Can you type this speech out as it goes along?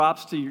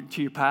Props to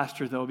your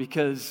pastor, though,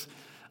 because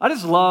I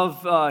just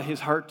love his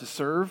heart to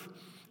serve.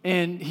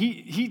 And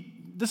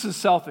this is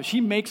selfish.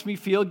 He makes me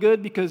feel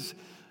good because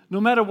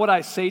no matter what I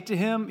say to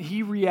him,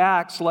 he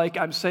reacts like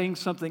I'm saying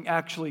something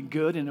actually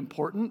good and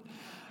important.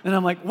 And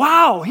I'm like,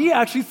 wow, he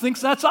actually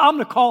thinks I'm going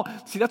to call.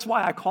 See, that's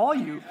why I call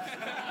you.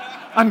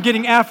 I'm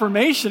getting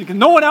affirmation because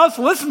no one else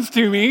listens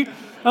to me.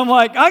 I'm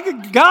like,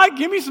 God,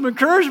 give me some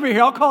encouragement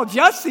here. I'll call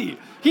Jesse.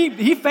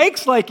 He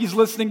fakes like he's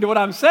listening to what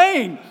I'm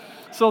saying.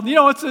 So,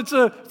 it's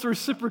a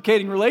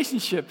reciprocating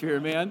relationship here,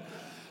 man.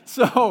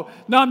 So,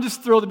 now I'm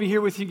just thrilled to be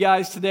here with you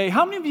guys today.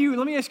 How many of you,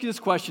 let me ask you this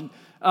question.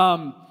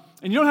 And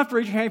you don't have to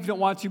raise your hand if you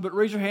don't want to, but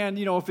raise your hand,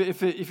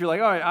 if you're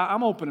like, all right,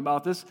 I'm open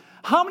about this.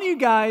 How many of you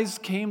guys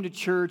came to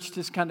church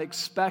just kind of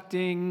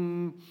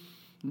expecting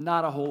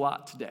not a whole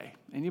lot today?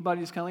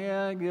 Anybody just kind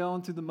of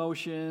going through the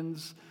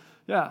motions?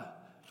 Yeah.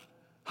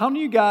 How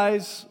many of you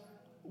guys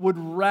would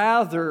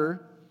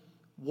rather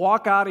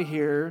walk out of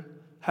here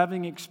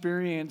having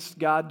experienced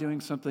God doing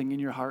something in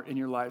your heart, in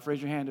your life?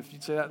 Raise your hand if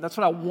you'd say that. That's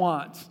what I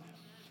want.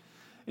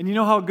 And you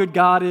know how good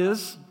God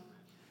is?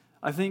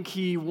 I think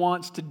He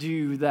wants to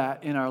do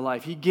that in our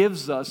life. He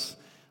gives us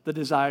the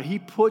desire. He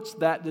puts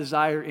that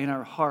desire in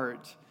our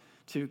heart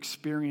to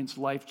experience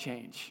life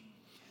change.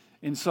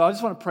 And so I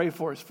just want to pray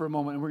for us for a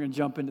moment, and we're going to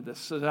jump into this.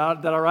 So is that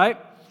all right?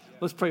 Yeah.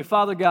 Let's pray.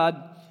 Father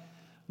God,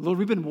 Lord,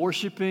 we've been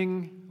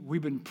worshiping,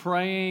 we've been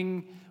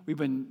praying, we've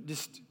been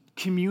just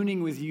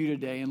communing with you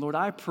today. And Lord,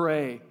 I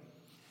pray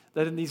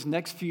that in these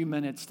next few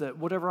minutes, that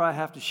whatever I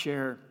have to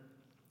share,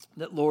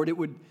 that Lord, it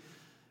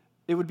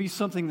would be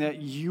something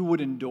that you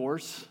would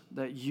endorse,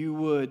 that you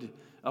would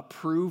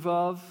approve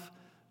of,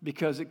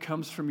 because it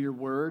comes from your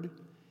word.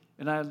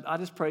 And I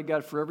just pray,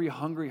 God, for every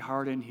hungry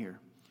heart in here,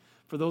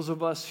 for those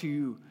of us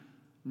who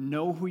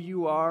know who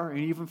you are, and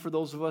even for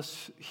those of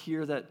us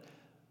here that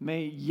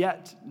may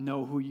yet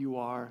know who you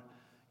are,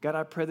 God,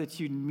 I pray that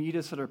you'd meet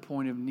us at our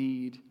point of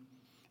need,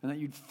 and that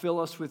you'd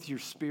fill us with your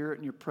spirit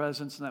and your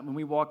presence, and that when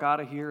we walk out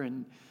of here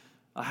in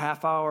a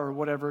half hour or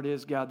whatever it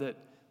is, God,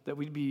 that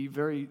we'd be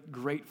very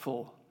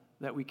grateful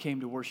that we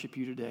came to worship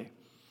you today.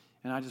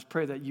 And I just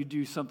pray that you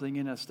do something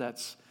in us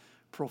that's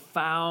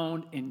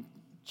profound and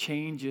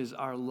changes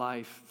our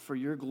life for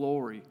your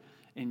glory.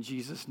 In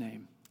Jesus'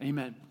 name,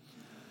 amen.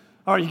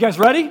 All right, you guys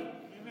ready?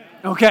 Amen.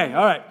 Okay,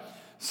 all right.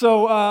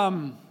 So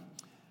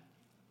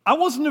I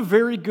wasn't a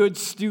very good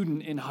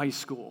student in high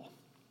school,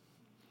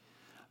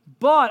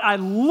 but I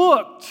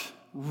looked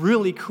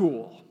really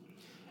cool.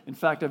 In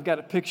fact, I've got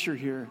a picture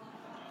here.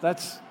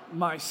 That's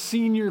my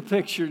senior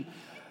picture.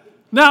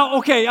 Now,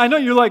 okay, I know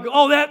you're like,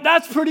 oh,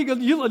 that's pretty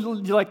good. You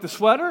like the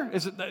sweater?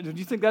 Do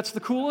you think that's the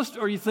coolest,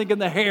 or are you thinking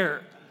the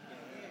hair?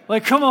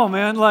 Like, come on,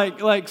 man.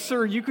 Like,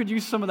 sir, you could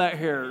use some of that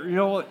hair.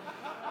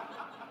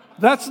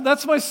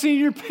 That's my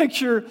senior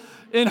picture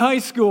in high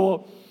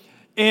school.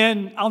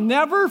 And I'll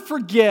never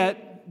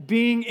forget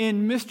being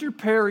in Mr.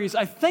 Perry's,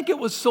 I think it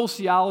was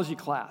sociology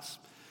class.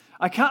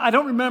 I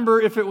don't remember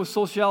if it was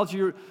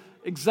sociology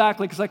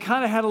exactly, because I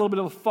kind of had a little bit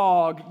of a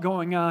fog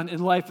going on in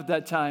life at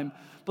that time.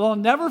 But I'll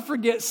never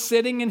forget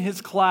sitting in his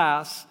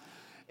class,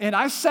 and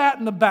I sat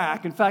in the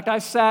back. In fact, I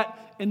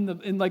sat in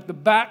the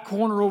back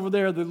corner over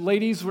there. The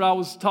ladies, where I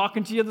was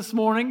talking to you this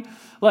morning,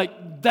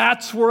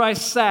 that's where I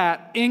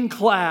sat in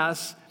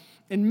class.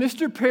 And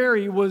Mr.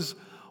 Perry was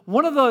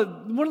one of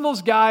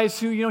those guys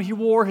who, he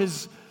wore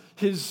his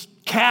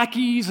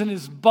khakis and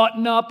his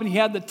button up, and he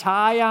had the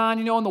tie on,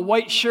 and the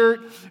white shirt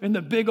and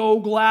the big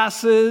old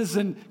glasses,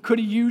 and could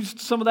have used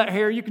some of that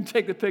hair. You can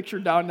take the picture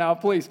down now,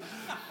 please.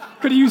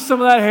 Could have used some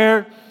of that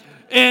hair.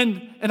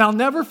 And I'll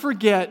never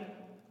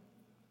forget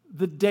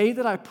the day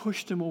that I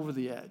pushed him over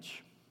the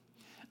edge.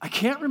 I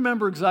can't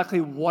remember exactly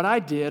what I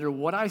did or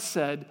what I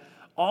said.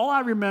 All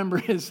I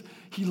remember is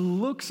he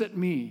looks at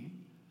me,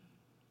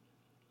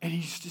 and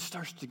he just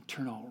starts to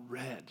turn all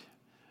red.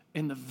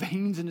 And the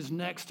veins in his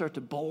neck start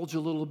to bulge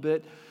a little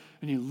bit.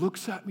 And he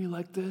looks at me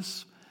like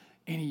this,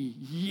 and he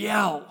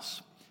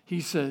yells. He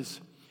says,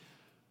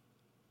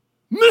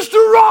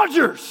 "Mr.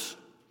 Rogers!"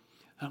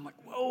 And I'm like,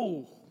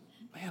 whoa.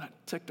 Man, I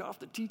ticked off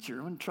the teacher.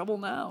 I'm in trouble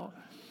now.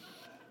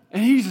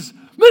 And he says,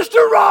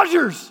 "Mr.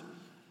 Rogers,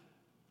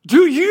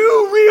 do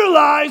you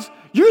realize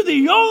you're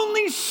the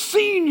only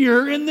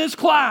senior in this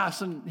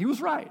class?" And he was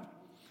right.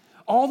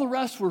 All the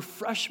rest were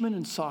freshmen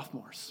and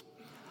sophomores.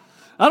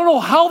 I don't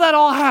know how that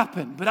all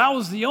happened, but I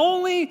was the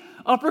only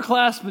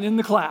upperclassman in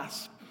the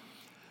class.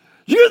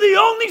 "You're the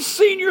only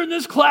senior in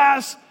this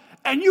class,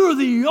 and you're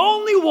the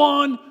only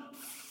one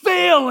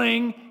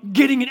failing,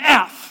 getting an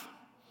F."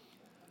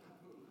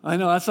 I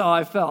know, that's how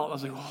I felt. I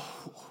was like,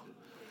 whoa.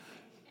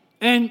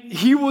 And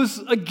he was,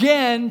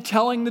 again,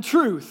 telling the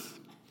truth.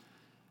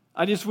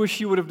 I just wish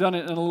he would have done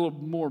it in a little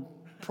more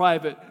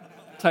private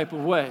type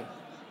of way.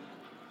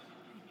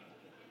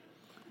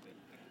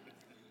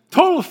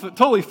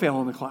 Totally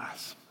failing the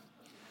class.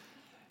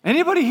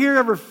 Anybody here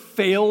ever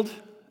failed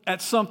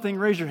at something?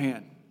 Raise your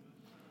hand.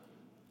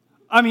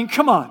 I mean,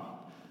 come on.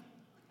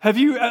 Have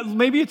you,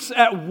 maybe it's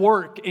at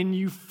work and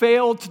you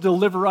failed to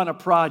deliver on a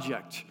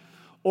project,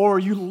 or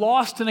you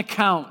lost an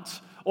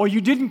account, or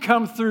you didn't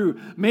come through.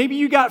 Maybe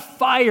you got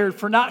fired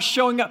for not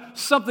showing up.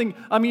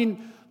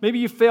 Maybe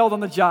you failed on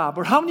the job.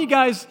 Or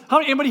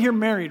anybody here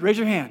married? Raise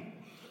your hand.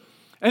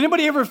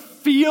 Anybody ever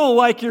feel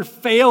like you're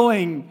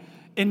failing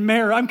in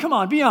marriage? Come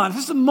on, be honest.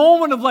 This is a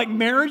moment of like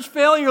marriage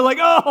failure. You're like,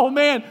 oh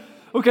man.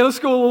 Okay, let's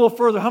go a little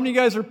further. How many of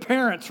you guys are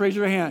parents? Raise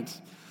your hands.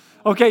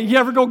 Okay, you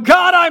ever go,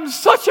 God, I'm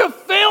such a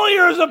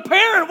failure as a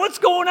parent. What's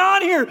going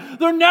on here?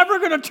 They're never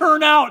going to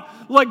turn out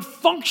like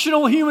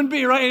functional human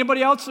being, right?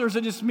 Anybody else, or is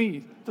it just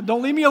me? So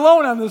don't leave me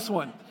alone on this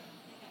one.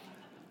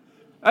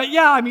 Okay,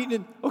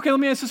 let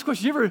me ask this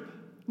question.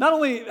 Not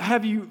only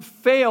have you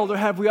failed or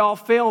have we all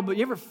failed, but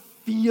you ever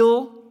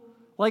feel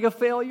like a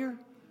failure?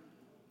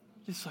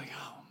 Just like,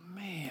 oh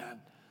man,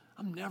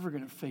 I'm never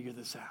going to figure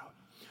this out.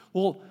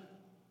 Well,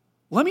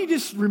 let me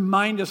just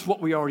remind us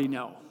what we already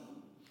know.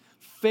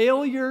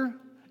 Failure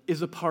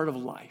is a part of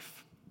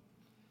life.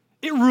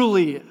 It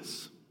really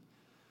is.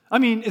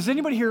 Is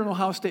anybody here an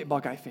Ohio State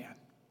Buckeye fan?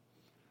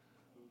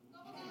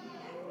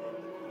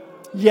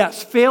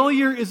 Yes,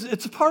 failure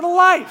it's a part of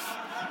life.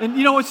 And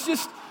it's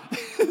just,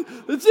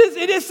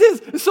 it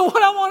is. So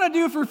what I want to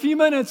do for a few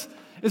minutes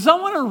is I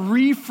want to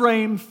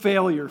reframe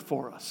failure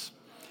for us.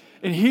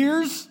 And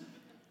here's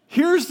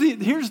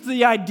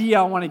the idea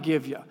I want to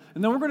give you.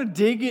 And then we're going to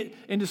dig it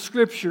into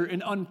Scripture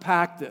and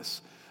unpack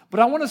this. But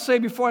I want to say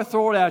before I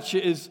throw it at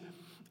you is,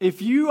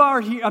 if you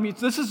are here,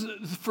 this is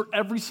for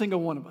every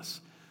single one of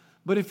us.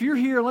 But if you're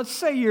here, let's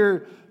say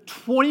you're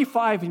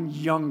 25 and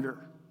younger,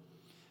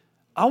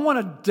 I want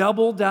to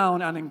double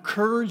down on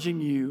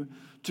encouraging you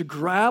to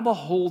grab a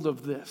hold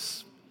of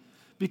this.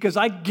 Because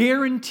I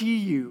guarantee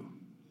you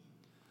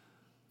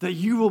that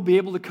you will be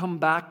able to come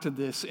back to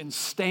this and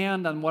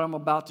stand on what I'm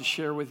about to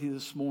share with you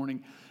this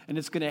morning. And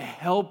it's going to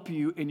help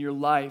you in your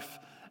life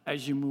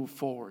as you move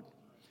forward.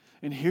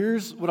 And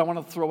here's what I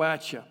want to throw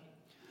at you,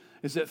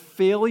 is that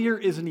failure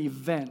is an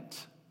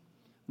event,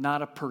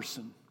 not a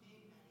person.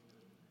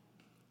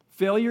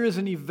 Failure is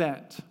an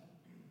event.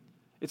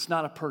 It's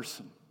not a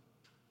person.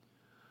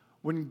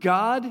 When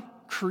God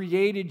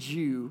created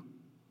you,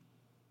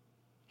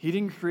 He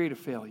didn't create a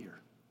failure.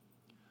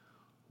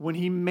 When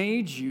He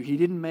made you, He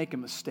didn't make a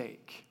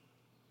mistake.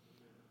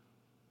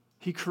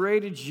 He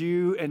created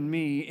you and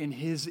me in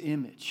His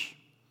image.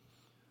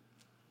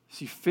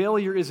 See,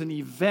 failure is an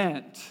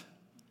event.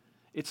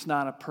 It's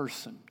not a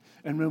person.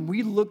 And when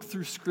we look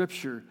through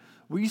Scripture,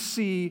 we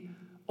see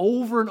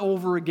over and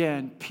over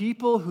again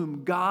people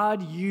whom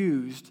God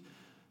used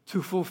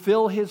to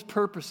fulfill His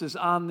purposes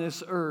on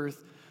this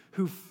earth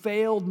who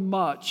failed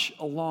much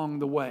along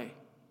the way.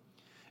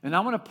 And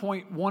I want to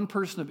point one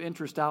person of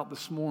interest out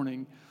this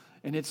morning,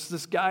 and it's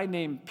this guy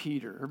named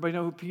Peter. Everybody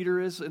know who Peter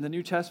is in the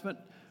New Testament?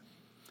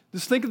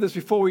 Just think of this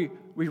before we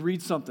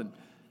read something.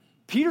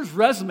 Peter's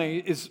resume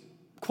is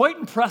quite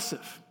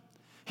impressive.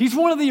 He's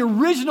one of the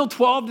original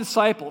 12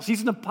 disciples.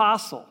 He's an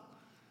apostle.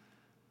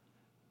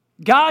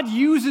 God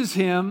uses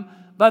him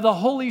by the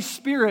Holy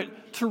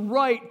Spirit to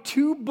write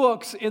 2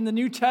 books in the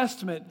New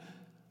Testament,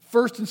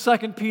 1st and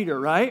 2nd Peter,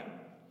 right?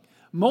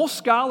 Most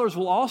scholars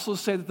will also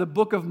say that the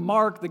book of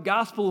Mark, the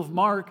Gospel of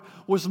Mark,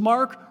 was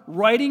Mark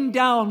writing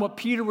down what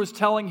Peter was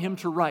telling him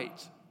to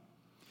write.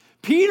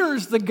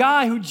 Peter's the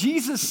guy who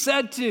Jesus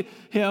said to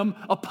him,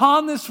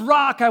 upon this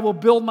rock I will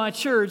build my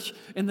church,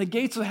 and the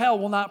gates of hell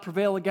will not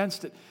prevail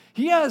against it.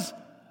 He has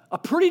a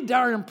pretty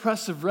darn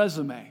impressive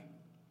resume.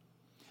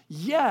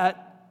 Yet,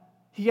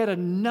 he had a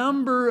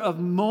number of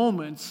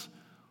moments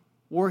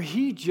where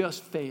he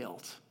just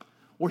failed,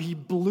 where he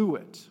blew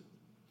it.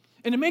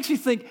 And it makes me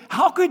think,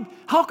 how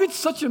could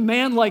such a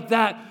man like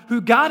that,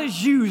 who God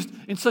has used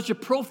in such a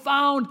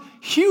profound,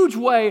 huge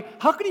way,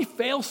 how could he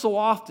fail so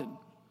often?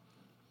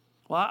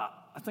 Well,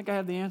 I think I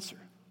have the answer.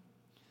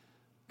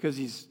 Because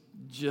he's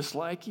just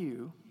like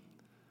you,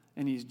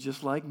 and he's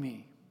just like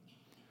me.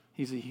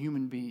 He's a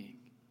human being.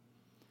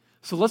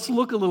 So let's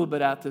look a little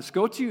bit at this.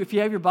 If you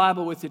have your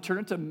Bible with you, turn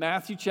it to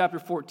Matthew chapter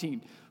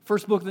 14.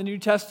 First book of the New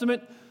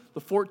Testament,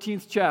 the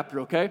 14th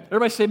chapter, okay?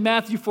 Everybody say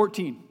Matthew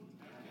 14.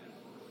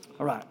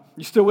 All right.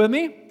 You still with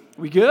me?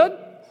 We good?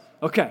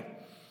 Okay.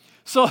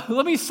 So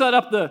let me set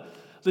up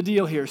the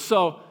deal here.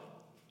 So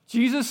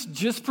Jesus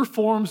just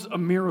performs a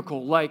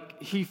miracle.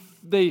 Like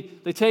they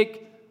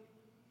take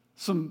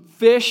some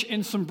fish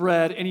and some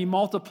bread, and he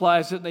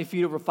multiplies it, and they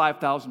feed over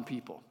 5,000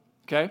 people.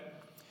 Okay?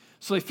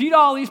 So they feed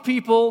all these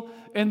people,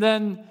 and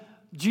then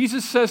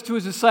Jesus says to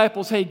his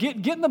disciples, hey, get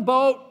in the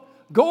boat,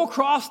 go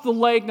across the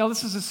lake. Now,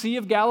 this is the Sea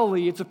of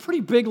Galilee. It's a pretty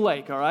big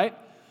lake, all right?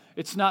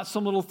 It's not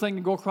some little thing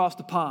to go across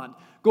the pond.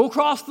 Go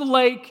across the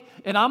lake,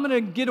 and I'm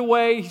going to get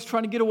away. He's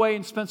trying to get away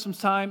and spend some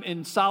time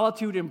in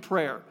solitude and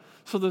prayer.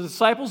 So the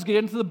disciples get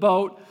into the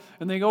boat,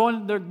 and they're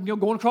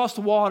going across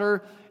the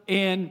water,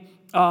 and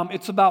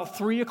it's about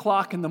 3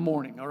 o'clock in the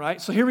morning, all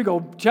right? So here we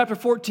go, chapter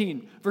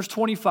 14, verse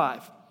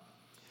 25.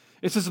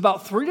 It says,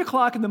 about 3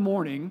 o'clock in the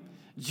morning,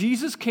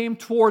 Jesus came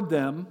toward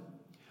them,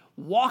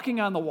 walking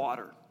on the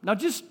water. Now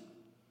just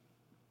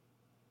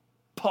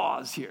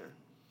pause here.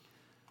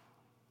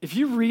 If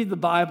you read the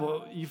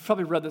Bible, you've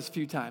probably read this a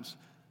few times.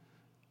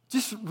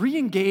 Just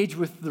re-engage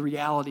with the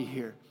reality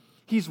here.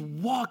 He's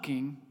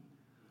walking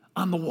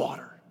on the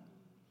water.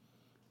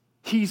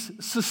 He's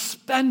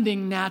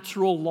suspending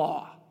natural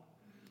law.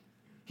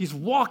 He's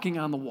walking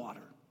on the water.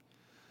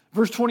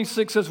 Verse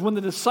 26 says, when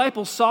the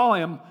disciples saw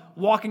him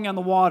walking on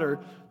the water,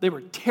 they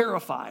were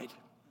terrified.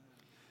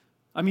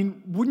 I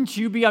mean, wouldn't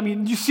you be? I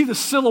mean, you see the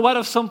silhouette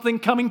of something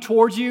coming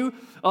towards you,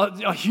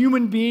 a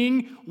human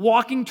being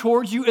walking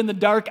towards you in the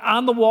dark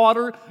on the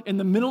water in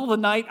the middle of the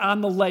night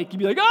on the lake. You'd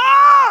be like,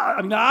 ah!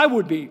 I mean, I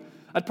would be.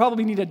 I'd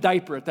probably need a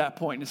diaper at that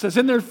point. It says,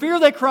 in their fear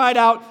they cried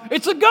out,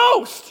 it's a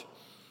ghost!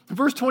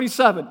 Verse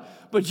 27,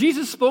 but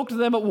Jesus spoke to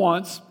them at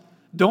once.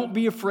 Don't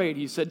be afraid,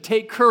 he said.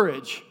 Take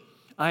courage,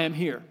 I am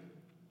here.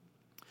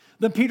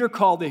 Then Peter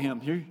called to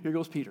him. Here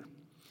goes Peter.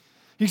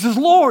 He says,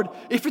 Lord,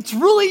 if it's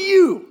really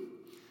you,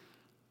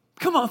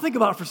 come on, think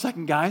about it for a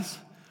second, guys.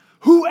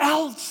 Who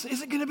else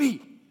is it going to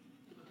be?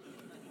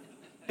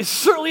 It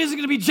certainly isn't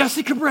going to be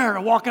Jesse Cabrera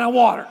walking on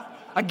water.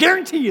 I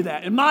guarantee you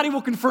that, and Marty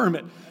will confirm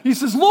it. He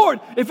says, Lord,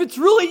 if it's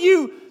really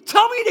you,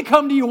 tell me to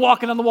come to you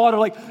walking on the water.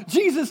 Like,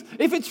 Jesus,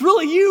 if it's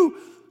really you,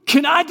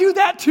 can I do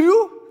that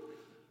too?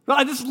 Well,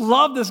 I just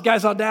love this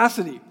guy's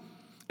audacity.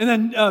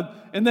 And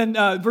then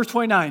verse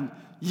 29,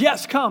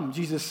 yes, come,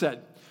 Jesus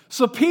said.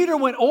 So Peter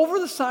went over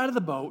the side of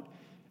the boat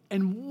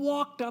and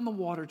walked on the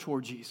water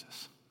toward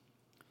Jesus.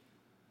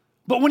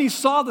 But when he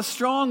saw the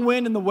strong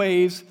wind and the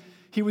waves,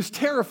 he was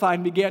terrified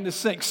and began to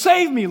sink.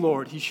 Save me,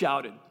 Lord, he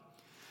shouted.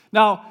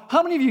 Now,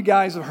 how many of you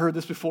guys have heard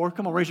this before?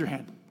 Come on, raise your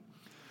hand.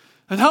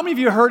 And how many of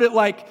you heard it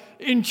like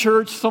in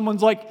church,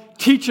 someone's like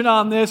teaching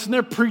on this and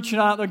they're preaching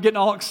on it, they're getting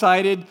all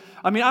excited.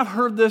 I mean, I've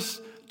heard this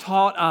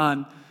taught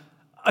on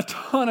a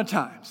ton of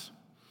times.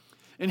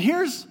 And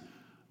here's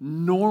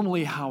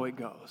normally how it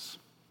goes.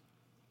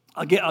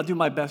 I'll do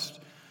my best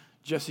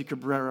Jesse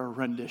Cabrera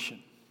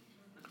rendition.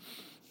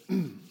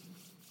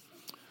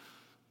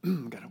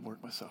 Got to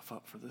work myself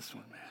up for this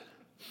one, man.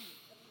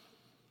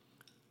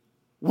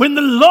 When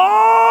the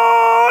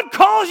Lord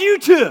calls you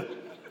to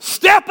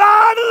step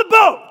out of the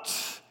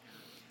boat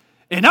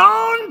and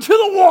onto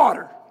the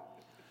water,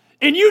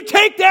 and you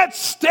take that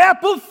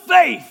step of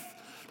faith,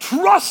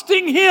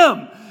 trusting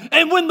Him,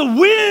 and when the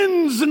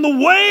winds and the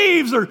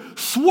waves are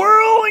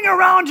swirling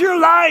around your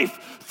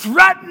life,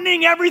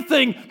 threatening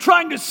everything,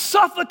 trying to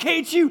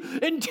suffocate you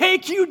and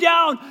take you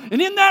down,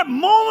 and in that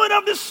moment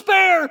of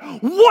despair,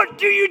 what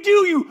do?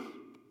 You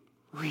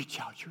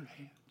reach out your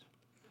hand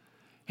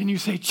and you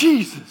say,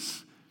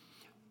 Jesus,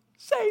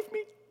 save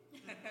me.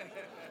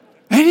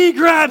 And He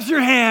grabs your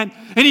hand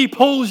and He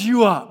pulls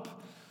you up.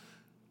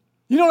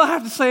 You know what I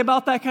have to say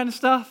about that kind of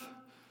stuff?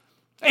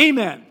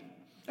 Amen.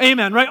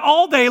 Amen, right?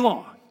 All day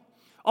long.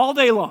 All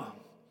day long.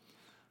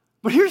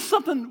 But here's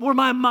something where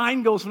my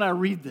mind goes when I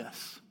read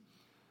this.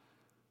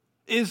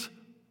 Is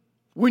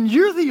when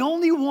you're the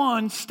only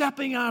one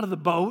stepping out of the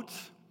boat,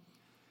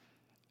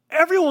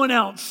 everyone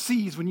else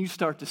sees when you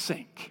start to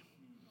sink.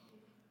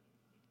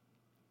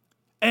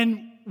 And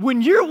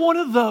when you're one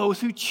of those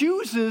who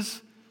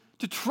chooses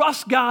to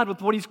trust God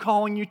with what He's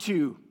calling you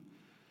to,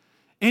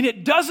 and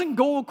it doesn't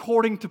go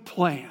according to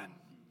plan,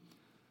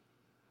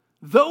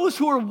 those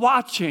who are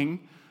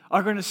watching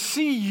are going to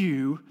see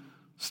you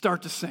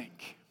start to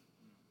sink.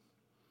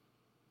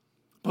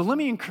 But let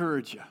me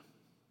encourage you.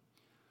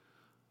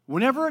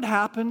 Whenever it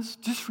happens,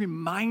 just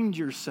remind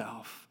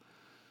yourself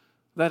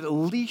that at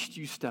least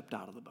you stepped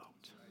out of the boat.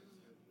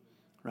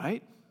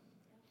 Right?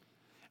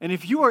 And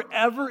if you are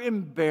ever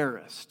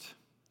embarrassed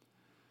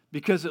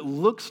because it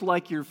looks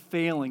like you're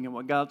failing in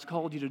what God's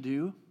called you to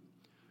do,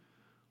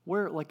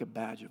 wear it like a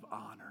badge of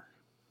honor.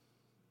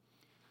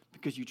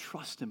 Because you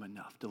trust Him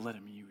enough to let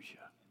Him use you.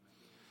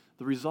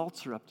 The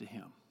results are up to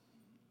Him.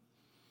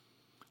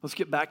 Let's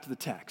get back to the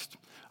text.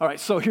 All right,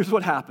 so here's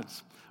what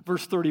happens.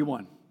 Verse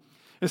 31.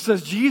 It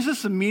says,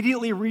 Jesus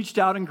immediately reached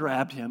out and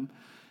grabbed him,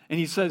 and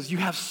He says, you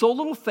have so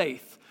little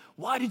faith.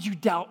 Why did you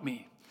doubt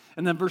me?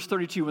 And then verse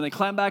 32, when they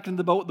climbed back into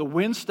the boat, the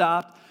wind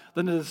stopped.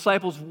 Then the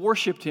disciples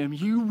worshiped Him.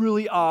 You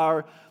really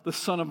are the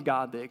Son of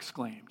God, they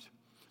exclaimed.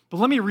 But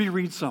let me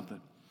reread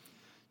something.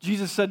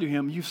 Jesus said to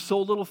him, you've so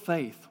little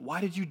faith.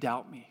 Why did you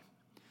doubt me?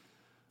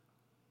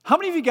 How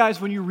many of you guys,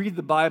 when you read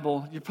the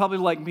Bible, you're probably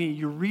like me,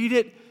 you read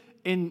it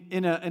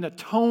in a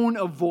tone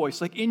of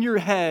voice. Like in your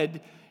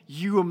head,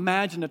 you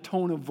imagine a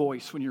tone of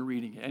voice when you're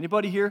reading it.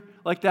 Anybody here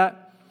like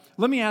that?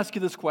 Let me ask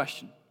you this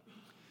question.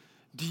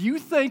 Do you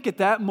think at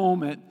that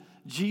moment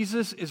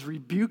Jesus is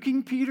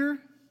rebuking Peter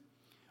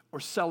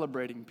or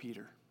celebrating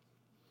Peter?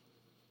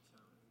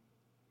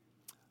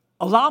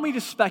 Allow me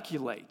to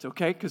speculate,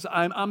 okay? Because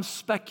I'm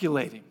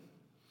speculating.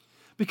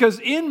 Because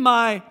in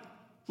my,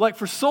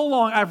 for so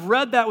long, I've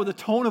read that with a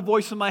tone of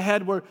voice in my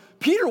head where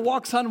Peter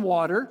walks on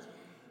water,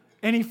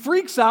 and he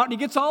freaks out, and he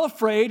gets all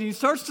afraid, and he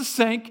starts to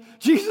sink.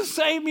 Jesus,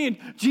 save me, and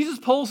Jesus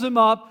pulls him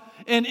up.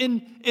 And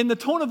in the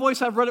tone of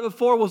voice I've read it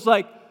before was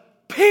like,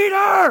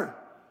 Peter,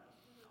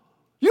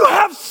 you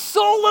have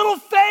so little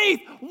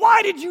faith.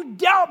 Why did you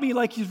doubt me?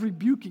 Like he's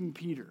rebuking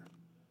Peter.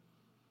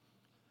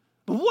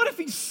 But what if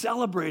he's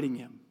celebrating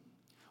him?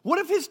 What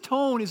if his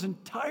tone is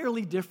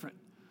entirely different?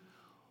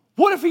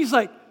 What if he's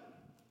like,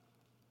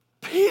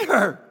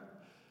 Peter,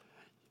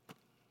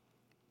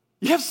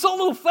 You have so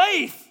little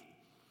faith.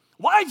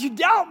 Why did you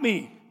doubt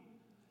me?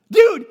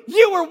 Dude,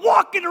 you were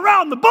walking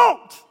around the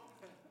boat.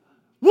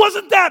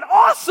 Wasn't that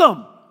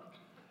awesome?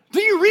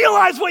 Do you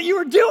realize what you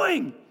were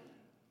doing?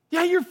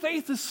 Yeah, your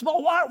faith is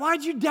small.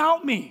 Why'd you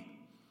doubt me?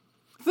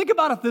 Think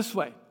about it this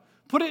way.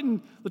 Put it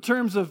in the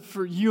terms of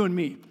for you and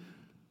me.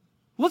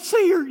 Let's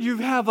say you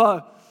have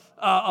a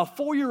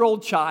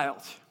 4-year-old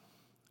child.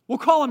 We'll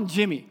call him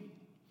Jimmy.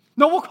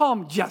 No, we'll call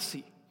him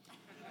Jesse.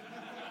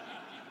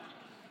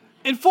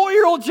 And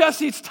 4-year-old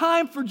Jesse, it's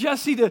time for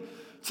Jesse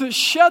to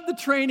shed the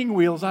training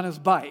wheels on his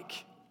bike.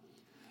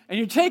 And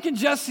you're taking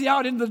Jesse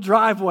out into the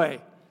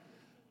driveway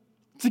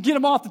to get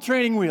him off the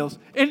training wheels.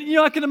 And,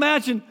 I can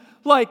imagine,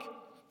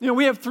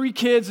 we have 3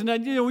 kids, and,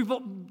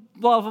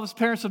 a lot of us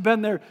parents have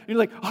been there. And you're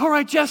like, all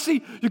right,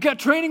 Jesse, you got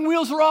training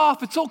wheels are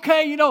off. It's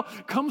okay,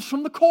 comes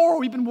from the core.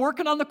 We've been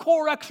working on the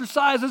core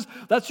exercises.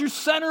 That's your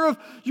center of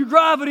your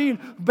gravity and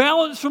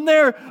balance from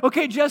there.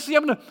 Okay, Jesse,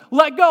 I'm going to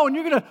let go, and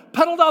you're going to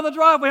pedal down the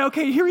driveway.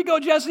 Okay, here we go,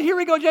 Jesse. Here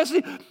we go,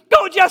 Jesse.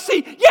 Go,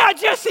 Jesse. Yeah,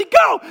 Jesse,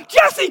 go.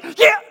 Jesse,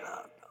 yeah.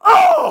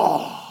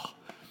 Oh,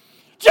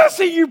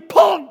 Jesse, you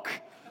punk.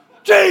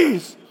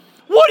 Jeez,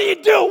 what do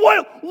you do?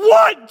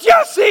 What,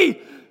 Jesse?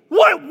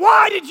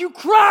 Why did you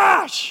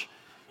crash?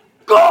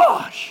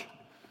 Gosh.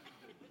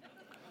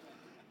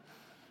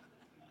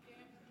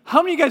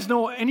 How many of you guys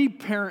know any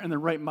parent in their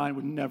right mind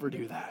would never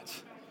do that?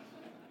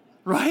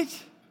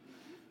 Right?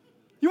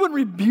 You wouldn't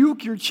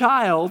rebuke your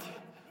child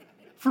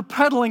for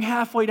pedaling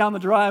halfway down the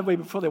driveway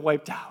before they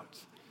wiped out.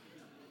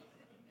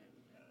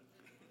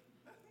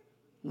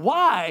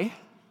 Why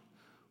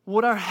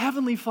would our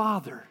Heavenly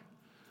Father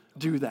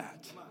do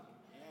that?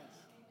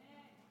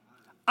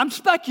 I'm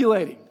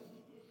speculating.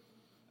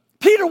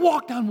 Peter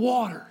walked on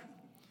water.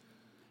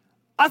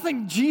 I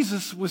think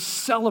Jesus was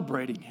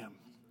celebrating him.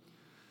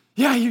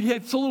 Yeah, you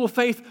had so little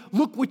faith.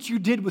 Look what you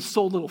did with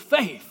so little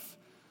faith.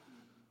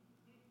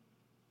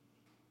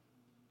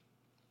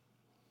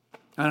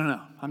 I don't know.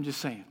 I'm just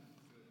saying.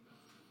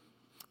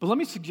 But let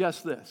me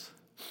suggest this.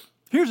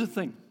 Here's the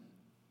thing.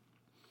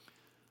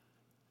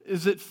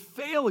 Is that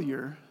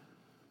failure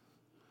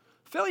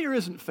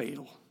isn't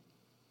fatal.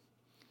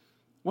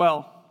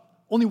 Well,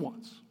 only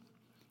once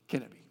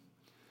can it be.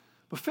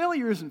 But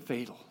failure isn't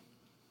fatal.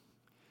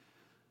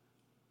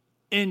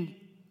 And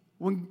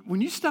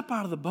when you step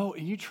out of the boat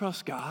and you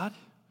trust God,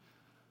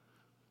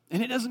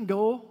 and it doesn't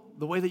go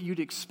the way that you'd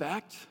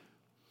expect,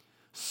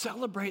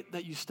 celebrate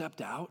that you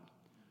stepped out.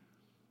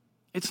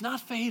 It's not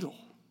fatal.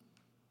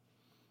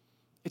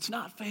 It's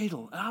not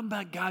fatal. And I'm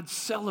about God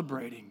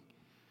celebrating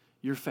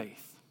your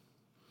faith.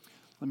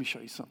 Let me show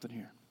you something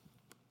here.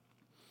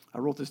 I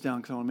wrote this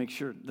down because I want to make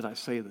sure that I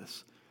say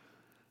this.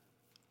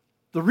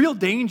 The real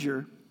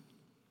danger,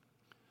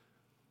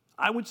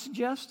 I would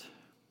suggest,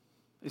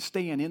 is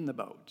staying in the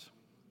boat.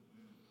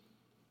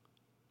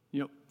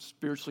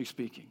 Spiritually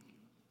speaking.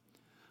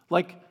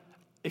 Like,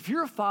 if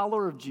you're a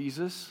follower of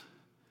Jesus,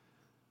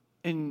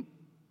 and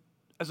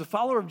as a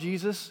follower of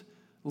Jesus,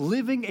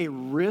 living a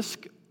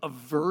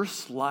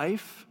risk-averse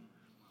life,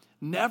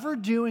 never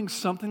doing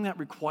something that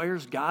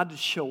requires God to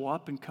show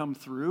up and come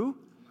through,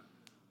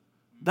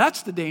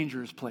 that's the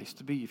dangerous place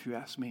to be, if you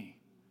ask me.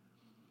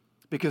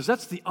 Because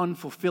that's the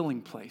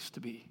unfulfilling place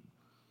to be.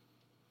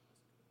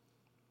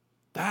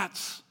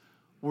 That's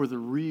where the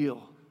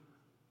real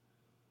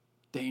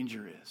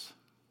danger is.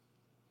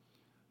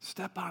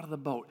 Step out of the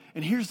boat.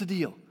 And here's the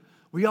deal.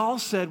 We all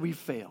said we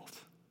failed.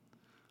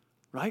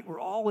 Right? We're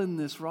all in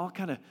this. We're all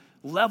kind of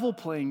level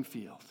playing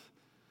field.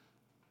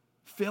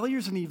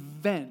 Failure's an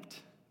event.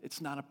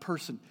 It's not a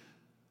person.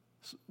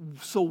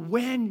 So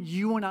when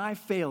you and I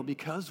fail,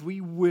 because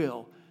we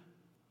will,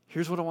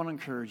 here's what I want to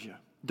encourage you.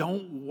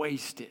 Don't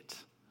waste it.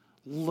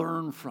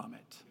 Learn from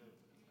it.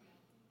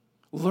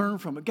 Learn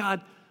from it.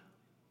 God,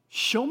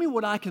 show me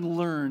what I can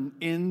learn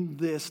in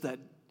this that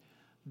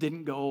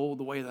didn't go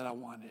the way that I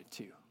wanted it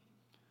to.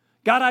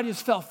 God, I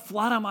just fell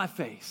flat on my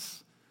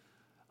face.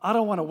 I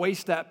don't want to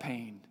waste that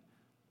pain.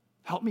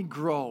 Help me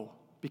grow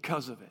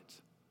because of it.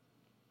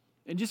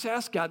 And just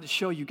ask God to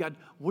show you, God,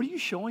 what are you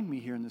showing me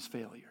here in this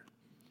failure?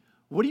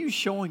 What are you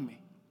showing me?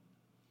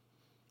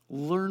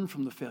 Learn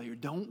from the failure.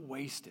 Don't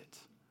waste it.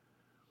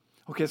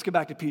 Okay, let's get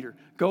back to Peter.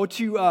 Go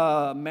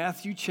to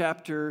Matthew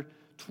chapter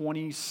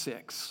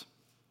 26.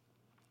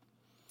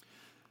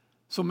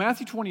 So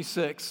Matthew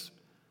 26,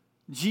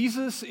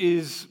 Jesus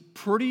is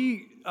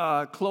pretty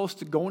close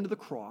to going to the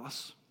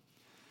cross,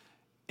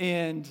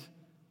 and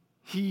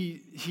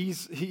he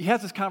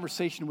has this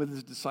conversation with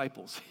his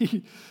disciples.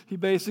 He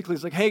basically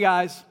is like, hey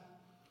guys,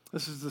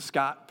 this is the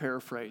Scott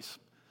paraphrase.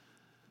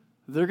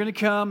 They're going to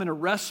come and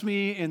arrest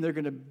me, and they're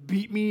going to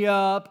beat me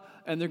up,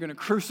 and they're going to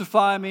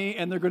crucify me,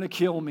 and they're going to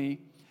kill me.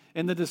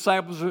 And the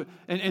disciples,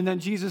 and then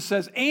Jesus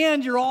says,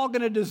 and you're all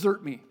going to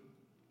desert me.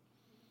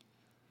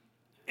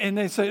 And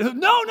they say,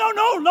 no,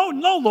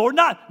 Lord,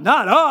 not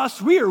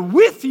us. We are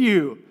with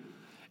you.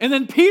 And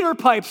then Peter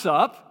pipes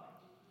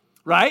up,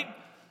 right?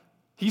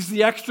 He's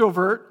the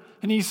extrovert,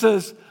 and he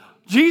says,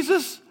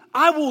 Jesus,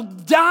 I will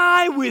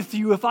die with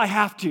you if I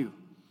have to.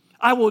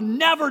 I will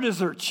never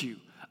desert you.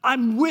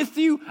 I'm with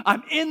you.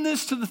 I'm in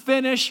this to the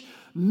finish.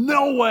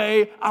 No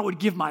way I would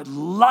give my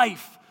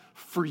life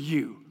for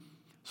you.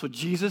 So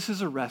Jesus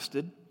is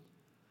arrested,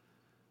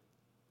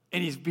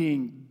 and he's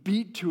being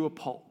beat to a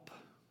pulp.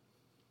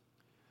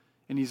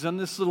 And he's on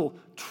this little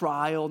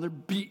trial, and they're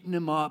beating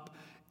him up,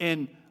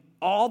 and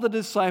all the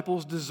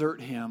disciples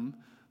desert him,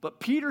 but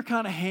Peter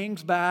kind of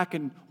hangs back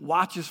and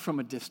watches from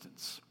a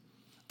distance.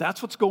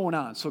 That's what's going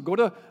on. So go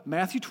to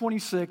Matthew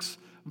 26,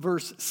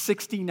 verse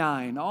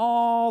 69,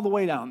 all the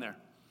way down there.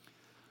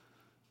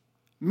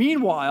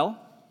 Meanwhile,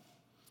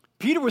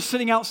 Peter was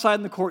sitting outside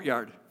in the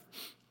courtyard.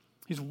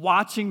 He's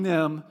watching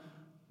them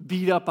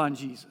beat up on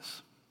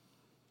Jesus.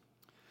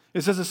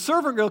 It says, a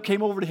servant girl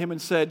came over to him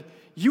and said,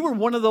 you were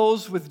one of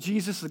those with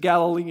Jesus the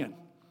Galilean.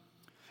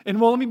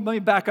 And well, let me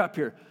back up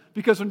here.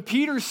 Because when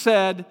Peter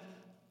said,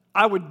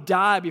 I would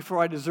die before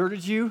I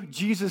deserted you,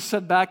 Jesus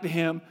said back to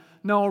him,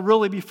 no,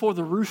 really, before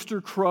the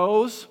rooster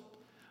crows,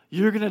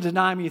 you're going to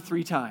deny me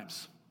 3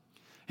 times.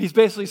 He's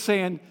basically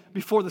saying,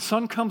 before the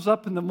sun comes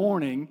up in the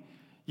morning,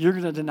 you're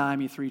going to deny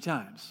me 3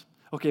 times.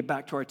 Okay,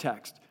 back to our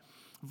text.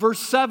 Verse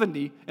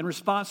 70, in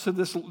response to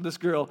this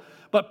girl,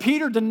 but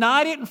Peter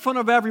denied it in front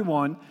of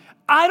everyone.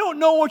 I don't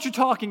know what you're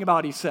talking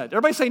about, he said.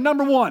 Everybody say,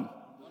 number one.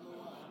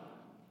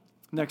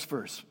 Next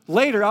verse.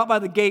 Later, out by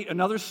the gate,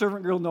 another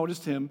servant girl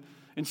noticed him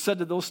and said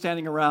to those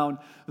standing around,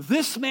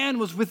 this man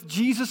was with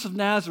Jesus of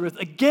Nazareth.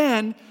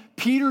 Again,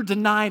 Peter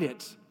denied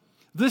it,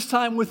 this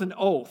time with an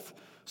oath.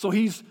 So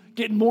he's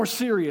getting more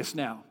serious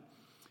now.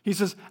 He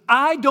says,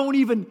 I don't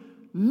even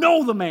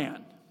know the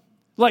man.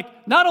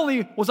 Like, not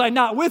only was I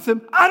not with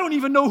him, I don't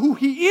even know who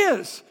he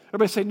is.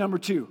 Everybody say number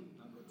 2.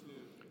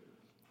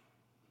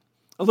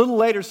 A little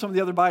later, some of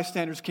the other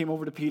bystanders came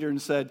over to Peter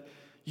and said,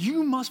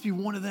 you must be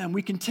one of them.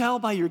 We can tell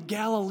by your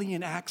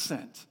Galilean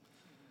accent.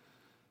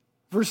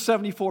 Verse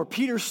 74,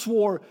 Peter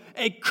swore,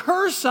 a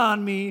curse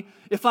on me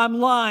if I'm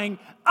lying.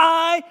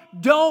 I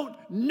don't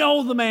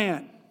know the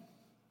man.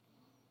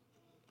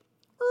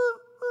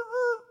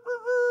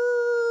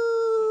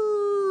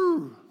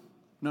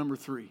 Number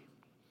 3.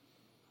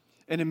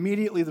 And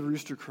immediately the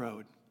rooster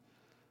crowed.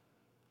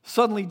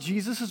 Suddenly,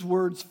 Jesus'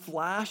 words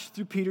flashed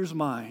through Peter's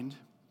mind.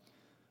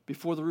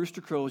 Before the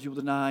rooster crows, you will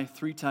deny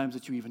 3 times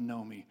that you even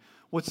know me.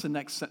 What's the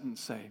next sentence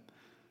say?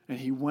 And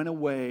he went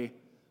away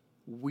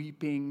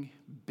weeping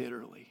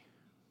bitterly.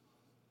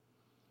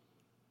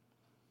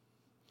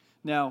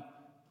 Now,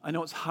 I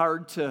know it's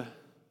hard to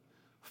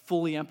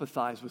fully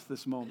empathize with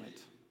this moment,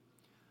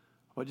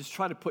 but just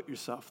try to put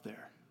yourself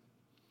there.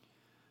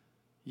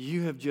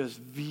 You have just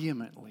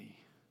vehemently,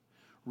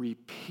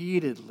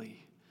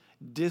 repeatedly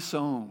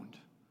disowned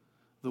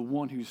the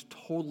one who's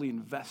totally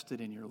invested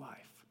in your life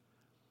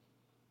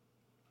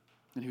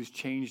and who's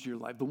changed your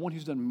life, the one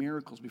who's done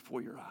miracles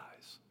before your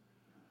eyes,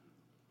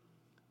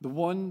 the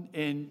one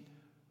in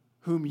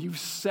whom you've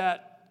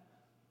set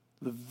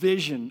the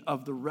vision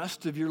of the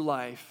rest of your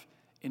life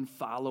in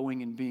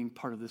following and being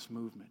part of this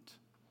movement.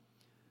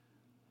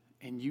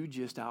 And you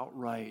just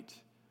outright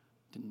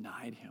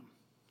denied him.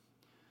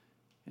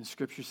 And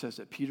Scripture says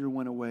that Peter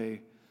went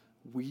away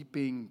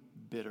weeping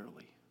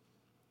bitterly.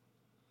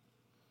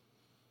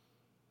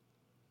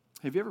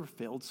 Have you ever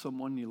failed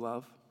someone you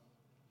love?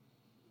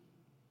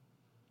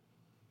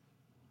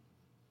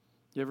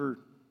 You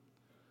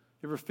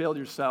ever failed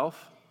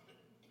yourself?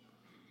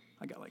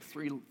 I got like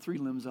three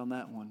limbs on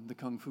that one, the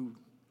kung fu.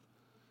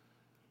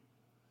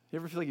 You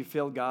ever feel like you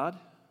failed God?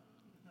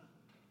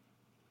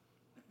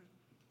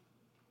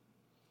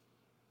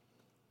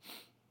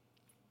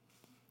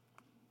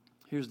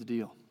 Here's the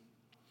deal.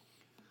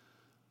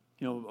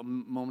 You know, a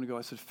moment ago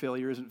I said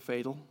failure isn't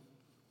fatal.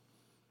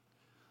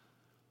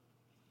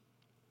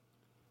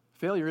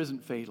 Failure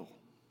isn't fatal.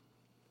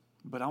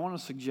 But I want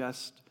to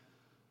suggest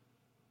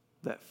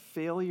that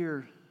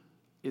failure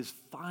is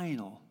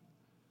final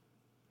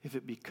if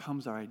it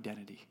becomes our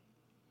identity.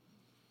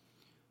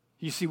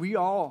 You see, we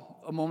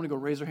all, a moment ago,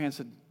 raised our hands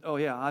and said, oh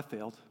yeah, I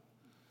failed.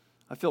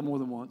 I failed more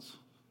than once.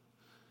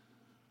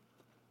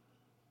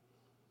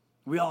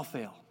 We all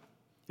fail.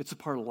 It's a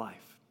part of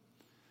life.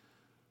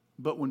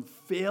 But when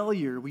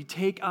we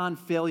take on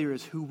failure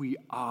as who we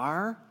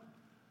are,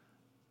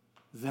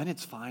 then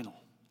it's final.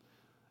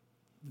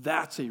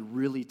 That's a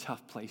really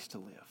tough place to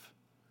live.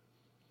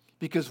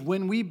 Because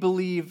when we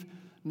believe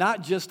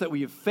not just that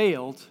we have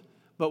failed,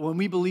 but when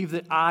we believe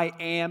that I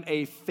am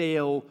a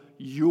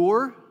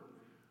failure,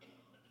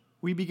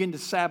 we begin to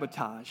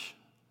sabotage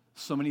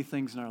so many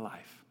things in our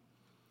life.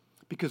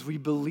 Because we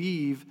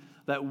believe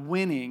that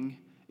winning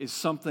is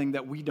something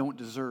that we don't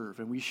deserve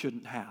and we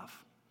shouldn't have.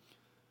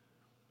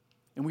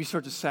 And we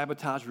start to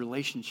sabotage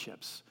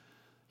relationships.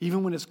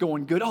 Even when it's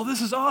going good, oh,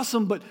 this is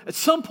awesome, but at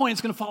some point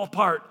it's going to fall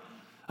apart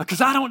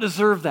because I don't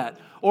deserve that.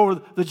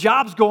 Or the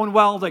job's going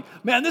well, like,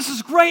 man, this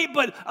is great,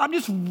 but I'm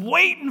just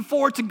waiting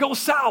for it to go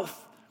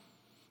south.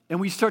 And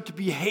we start to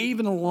behave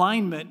in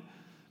alignment,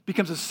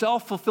 becomes a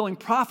self-fulfilling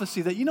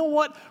prophecy that, you know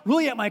what,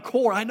 really at my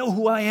core, I know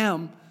who I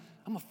am.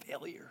 I'm a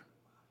failure.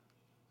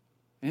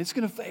 And it's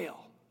going to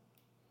fail.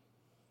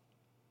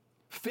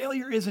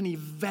 Failure is an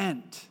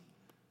event.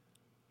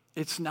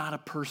 It's not a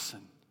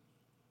person.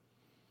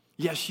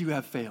 Yes, you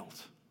have failed.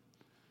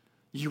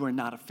 You are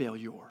not a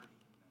failure.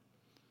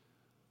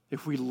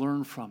 If we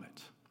learn from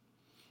it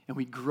and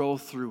we grow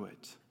through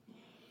it.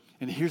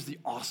 And here's the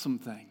awesome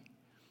thing,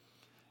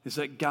 is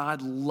that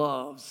God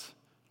loves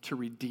to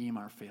redeem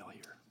our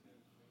failure.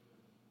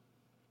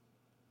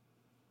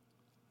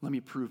 Let me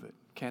prove it,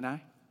 can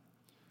I?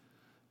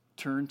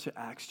 Turn to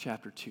Acts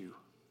chapter 2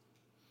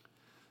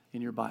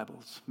 in your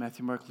Bibles.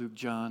 Matthew, Mark, Luke,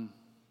 John,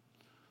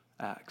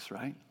 Acts,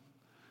 right?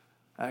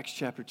 Acts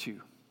chapter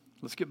 2.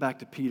 Let's get back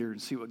to Peter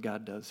and see what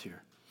God does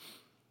here.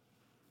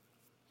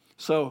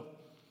 So,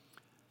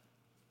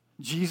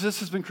 Jesus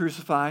has been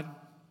crucified.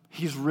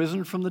 He's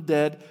risen from the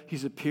dead.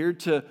 He's appeared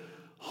to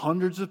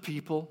hundreds of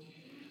people.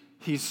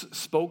 He's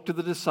spoke to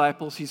the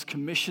disciples. He's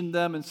commissioned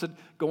them and said,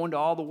 go into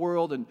all the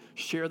world and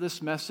share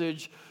this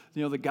message,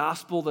 the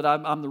gospel that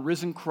I'm the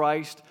risen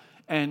Christ.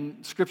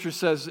 And Scripture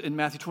says in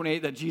Matthew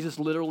 28 that Jesus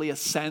literally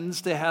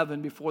ascends to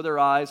heaven before their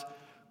eyes.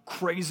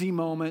 Crazy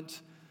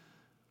moment.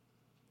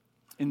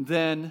 And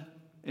then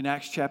in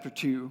Acts chapter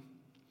 2,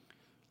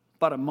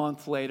 about a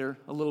month later,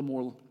 a little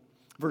more,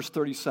 verse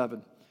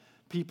 37,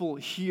 people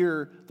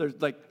hear,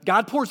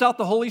 God pours out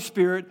the Holy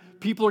Spirit.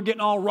 People are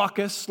getting all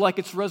ruckus like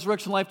it's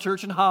Resurrection Life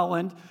Church in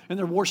Holland, and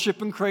they're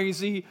worshiping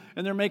crazy,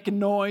 and they're making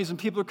noise, and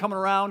people are coming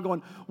around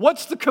going,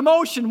 what's the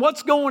commotion?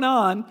 What's going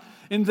on?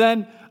 And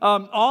then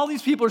all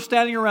these people are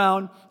standing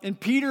around, and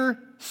Peter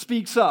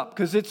speaks up,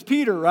 because it's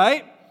Peter,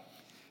 right? It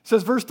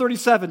says, verse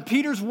 37,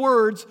 Peter's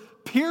words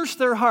pierced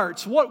their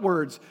hearts. What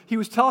words? He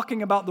was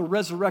talking about the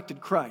resurrected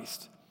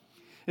Christ.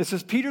 It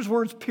says, Peter's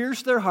words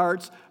pierced their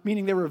hearts,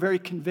 meaning they were very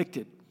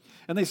convicted.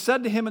 And they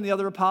said to him and the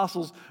other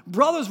apostles,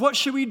 brothers, what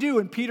should we do?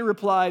 And Peter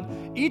replied,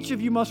 each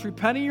of you must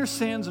repent of your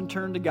sins and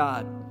turn to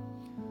God.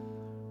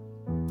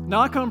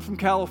 Now, I come from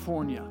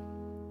California.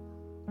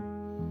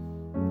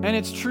 And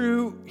it's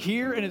true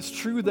here and it's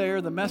true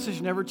there. The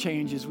message never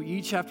changes. We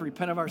each have to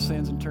repent of our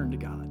sins and turn to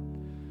God,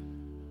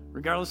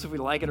 regardless if we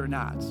like it or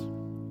not,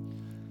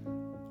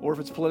 or if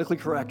it's politically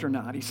correct or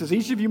not. He says,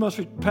 each of you must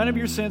repent of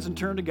your sins and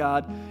turn to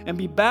God and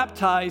be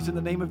baptized in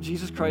the name of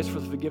Jesus Christ for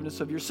the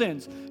forgiveness of your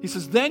sins. He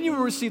says, then you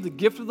will receive the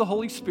gift of the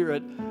Holy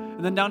Spirit.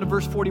 And then down to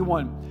verse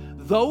 41.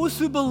 Those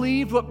who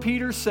believed what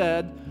Peter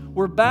said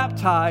were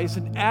baptized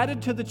and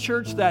added to the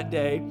church that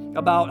day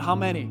about how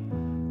many?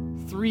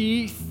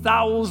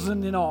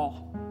 3,000 in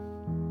all.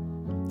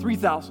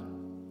 3,000.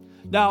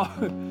 Now,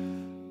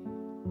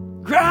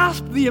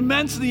 grasp the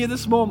immensity of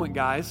this moment,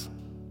 guys.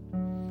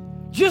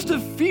 Just a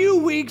few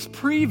weeks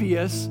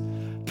previous,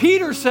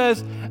 Peter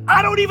says,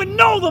 I don't even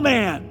know the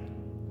man.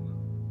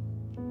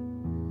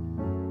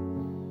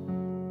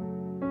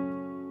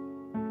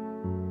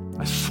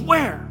 I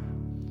swear,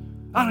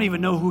 I don't even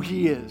know who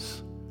he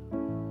is.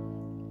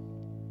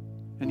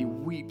 And he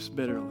weeps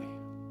bitterly.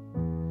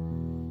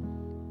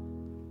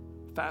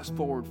 Fast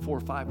forward 4 or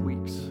 5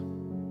 weeks.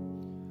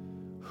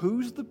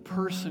 Who's the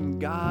person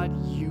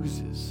God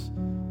uses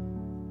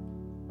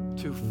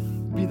to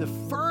be the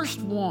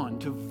first one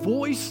to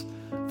voice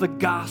the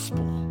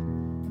gospel,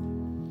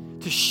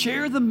 to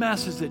share the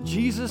message that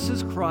Jesus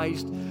is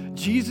Christ,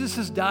 Jesus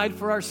has died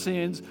for our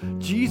sins,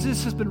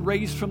 Jesus has been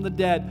raised from the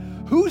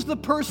dead? Who's the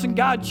person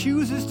God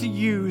chooses to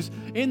use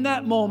in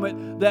that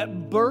moment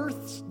that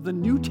births the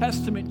New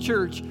Testament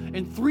church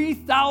and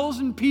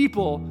 3,000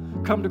 people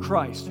come to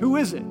Christ? Who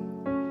is it?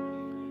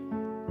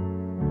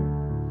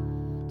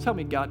 Tell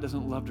me God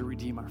doesn't love to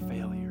redeem our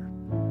failure.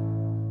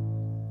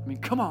 I mean,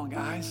 come on,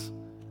 guys.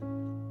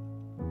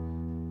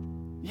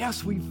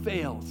 Yes, we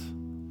failed.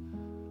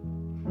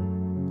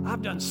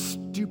 I've done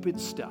stupid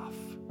stuff.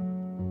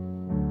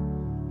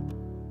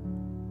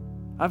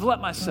 I've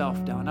let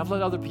myself down. I've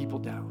let other people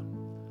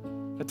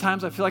down. At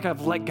times I feel like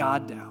I've let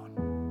God down.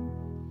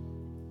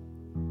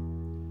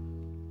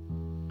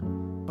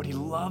 But He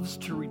loves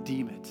to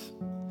redeem it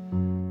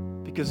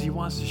because He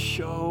wants to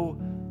show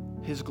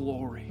His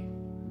glory.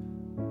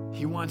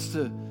 He wants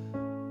to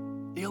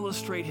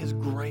illustrate His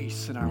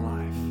grace in our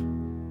life.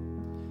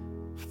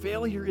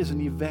 Failure is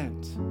an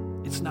event.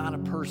 It's not a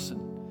person.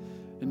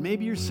 And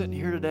maybe you're sitting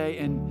here today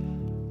and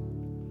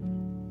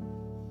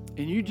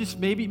you just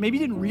maybe you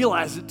didn't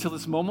realize it till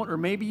this moment, or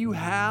maybe you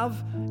have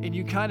and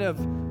you kind of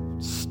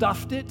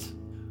stuffed it,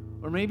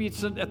 or maybe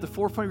it's at the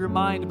forefront of your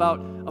mind about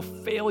a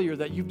failure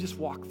that you've just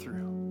walked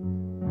through.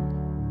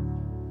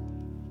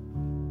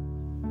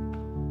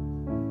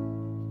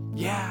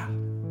 Yeah.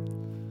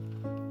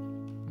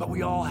 But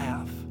we all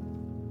have.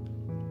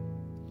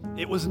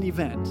 It was an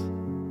event.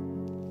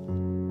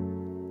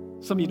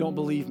 Some of you don't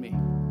believe me.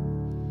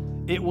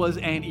 It was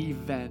an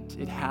event.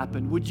 It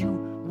happened. Would you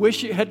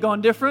wish it had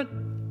gone different?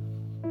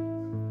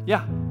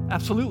 Yeah,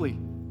 absolutely.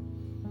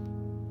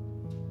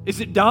 Is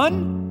it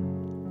done?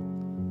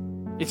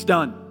 It's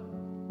done.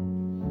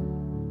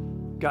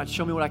 God,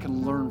 show me what I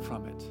can learn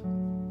from it.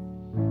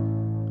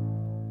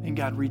 And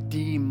God,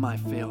 redeem my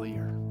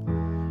failure.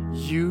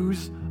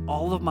 Use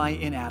all of my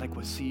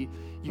inadequacy.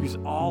 Use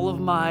all of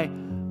my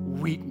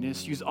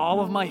weakness. Use all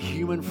of my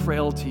human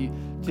frailty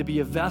to be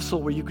a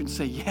vessel where you can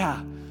say,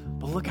 yeah,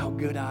 but look how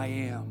good I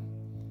am.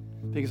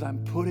 because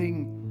I'm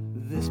putting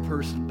this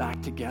person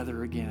back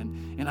together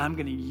again, and I'm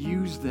going to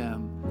use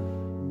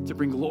them to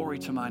bring glory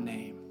to my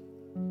name.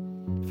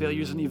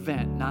 Failure is an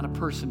event, not a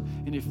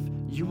person. And if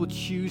you will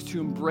choose to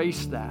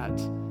embrace that,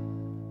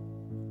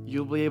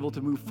 you'll be able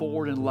to move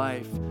forward in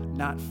life,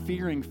 not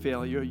fearing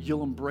failure.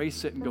 You'll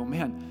embrace it and go,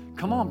 man,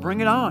 come on,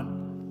 bring it on.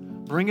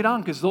 Bring it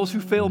on, because those who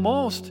fail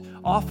most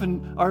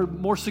often are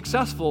more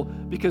successful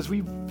because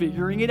we're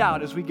figuring it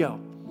out as we go.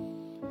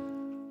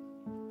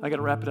 I got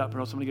to wrap it up, or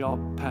else I'm going to get all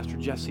Pastor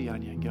Jesse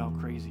on you and get all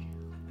crazy.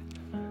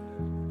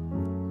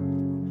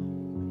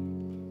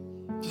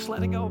 Just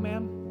let it go,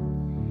 man.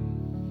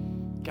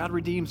 God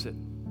redeems it.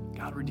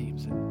 God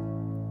redeems it.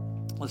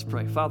 Let's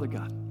pray. Father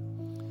God,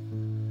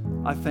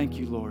 I thank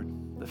you, Lord.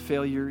 The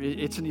failure,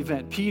 it's an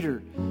event.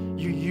 Peter,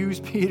 you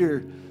used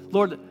Peter.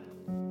 Lord,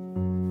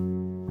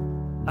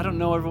 I don't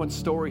know everyone's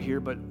story here,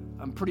 but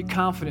I'm pretty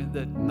confident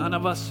that none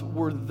of us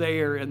were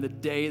there in the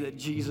day that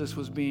Jesus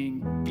was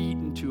being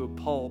beaten to a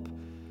pulp,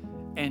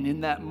 and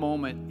in that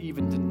moment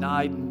even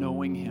denied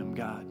knowing him,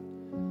 God.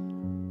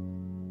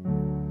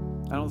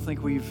 I don't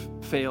think we've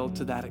failed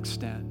to that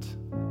extent.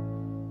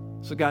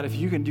 So God, if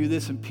you can do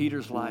this in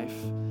Peter's life,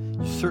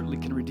 you certainly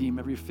can redeem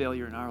every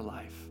failure in our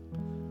life.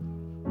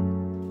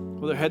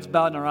 With our heads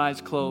bowed and our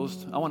eyes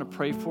closed, I want to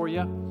pray for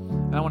you,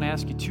 and I want to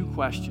ask you two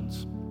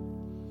questions.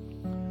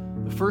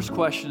 The first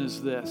question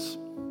is this.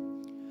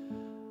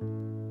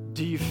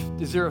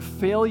 Is there a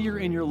failure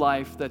in your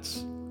life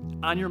that's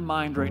on your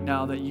mind right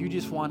now that you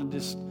just want to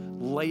just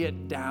lay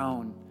it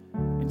down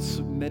and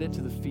submit it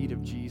to the feet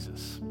of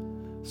Jesus?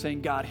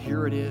 Saying, God,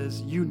 here it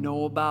is. You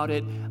know about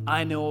it.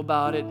 I know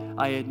about it.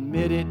 I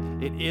admit it.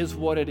 It is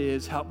what it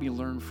is. Help me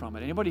learn from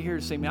it. Anybody here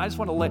to say, man, I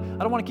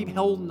don't want to keep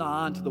holding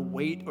on to the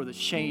weight or the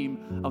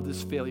shame of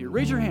this failure.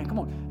 Raise your hand. Come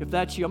on. If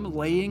that's you, I'm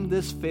laying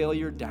this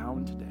failure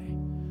down today.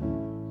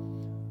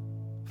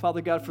 Father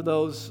God, for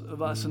those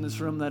of us in this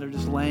room that are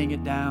just laying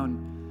it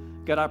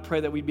down, God, I pray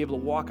that we'd be able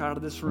to walk out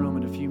of this room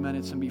in a few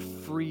minutes and be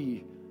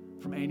free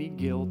from any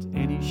guilt,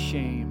 any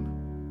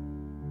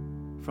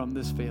shame from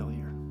this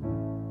failure.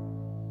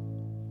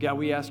 God,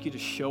 we ask you to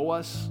show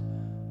us,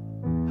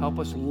 help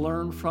us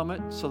learn from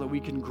it so that we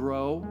can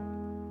grow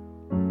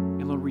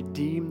and Lord,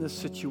 redeem this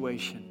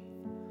situation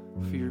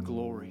for your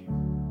glory.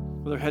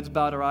 With our heads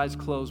bowed, our eyes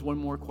closed, one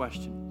more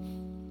question.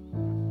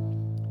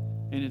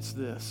 And it's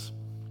this.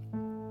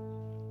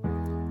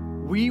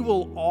 We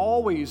will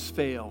always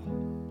fail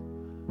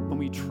when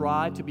we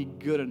try to be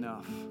good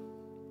enough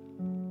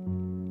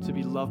to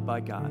be loved by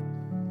God.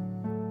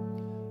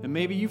 And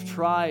maybe you've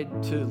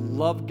tried to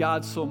love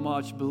God so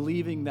much,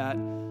 believing that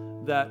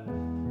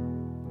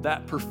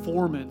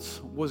performance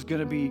was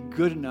going to be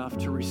good enough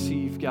to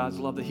receive God's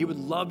love, that he would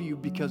love you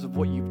because of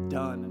what you've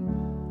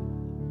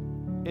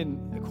done.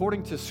 And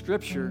according to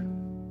Scripture,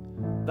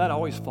 that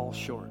always falls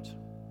short.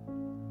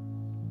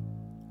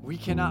 We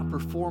cannot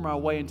perform our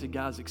way into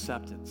God's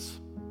acceptance.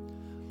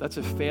 That's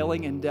a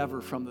failing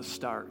endeavor from the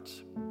start.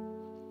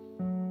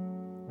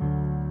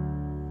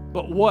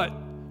 But what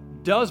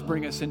does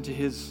bring us into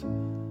his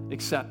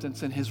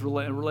acceptance and his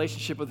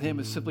relationship with him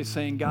is simply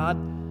saying, God,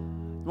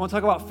 you want to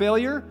talk about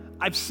failure?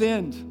 I've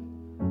sinned,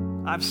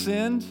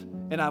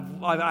 and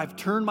I've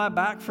turned my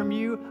back from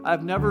you.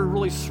 I've never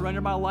really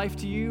surrendered my life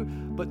to you.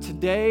 But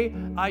today,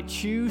 I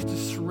choose to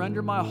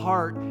surrender my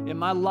heart and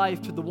my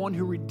life to the one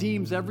who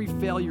redeems every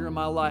failure in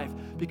my life,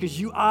 because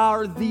you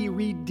are the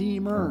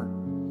Redeemer.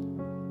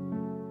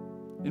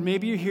 And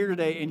maybe you're here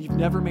today and you've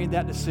never made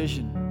that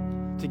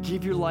decision to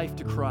give your life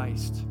to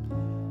Christ.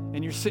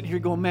 And you're sitting here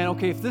going, man,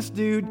 okay,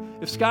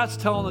 if Scott's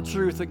telling the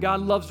truth that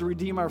God loves to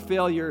redeem our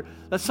failure,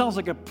 that sounds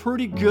like a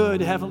pretty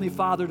good Heavenly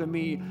Father to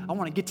me. I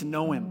want to get to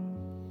know him.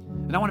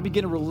 And I want to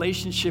begin a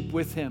relationship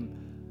with him.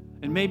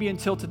 And maybe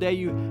until today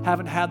you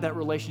haven't had that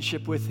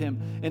relationship with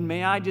him. And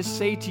may I just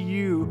say to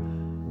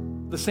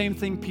you the same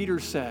thing Peter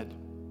said,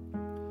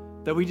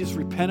 that we just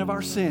repent of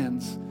our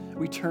sins,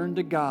 we turn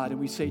to God, and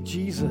we say,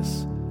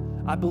 Jesus,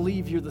 I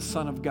believe you're the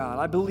Son of God.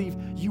 I believe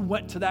you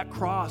went to that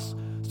cross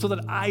so that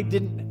I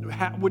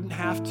wouldn't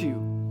have to.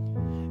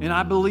 And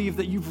I believe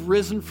that you've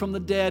risen from the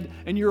dead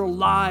and you're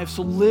alive,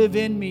 so live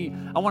in me.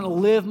 I want to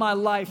live my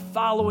life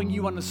following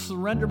you. I want to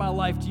surrender my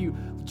life to you.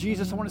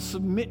 Jesus, I want to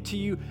submit to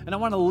you, and I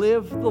want to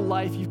live the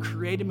life you've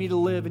created me to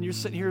live. And you're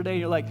sitting here today and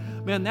you're like,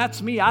 man,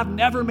 that's me. I've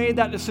never made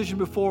that decision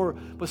before.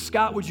 But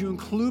Scott, would you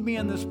include me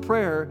in this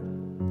prayer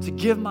to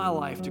give my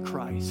life to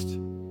Christ,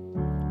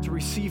 to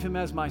receive him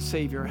as my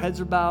Savior?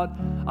 Heads are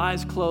bowed,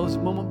 eyes closed,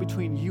 a moment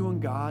between you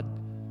and God.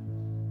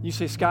 You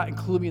say, Scott,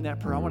 include me in that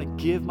prayer. I want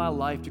to give my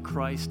life to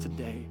Christ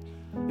today.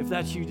 If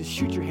that's you, just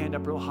shoot your hand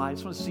up real high. I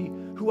just want to see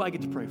who I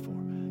get to pray for.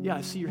 Yeah,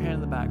 I see your hand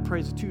in the back.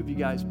 Praise the two of you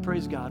guys.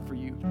 Praise God for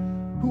you.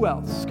 Who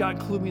else? Scott,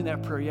 include me in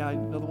that prayer. Yeah,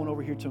 another one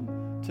over here to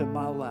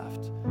my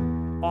left.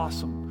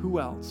 Awesome. Who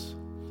else?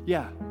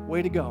 Yeah,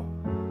 way to go.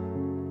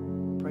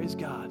 Praise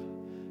God.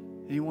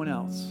 Anyone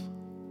else?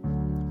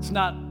 It's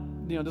not,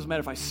 it doesn't matter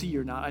if I see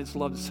you or not. I just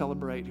love to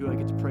celebrate who I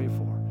get to pray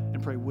for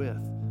and pray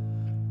with.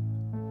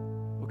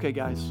 Okay,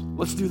 guys,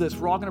 let's do this.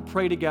 We're all going to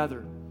pray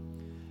together.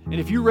 And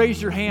if you raise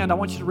your hand, I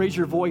want you to raise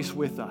your voice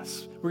with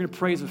us. We're going to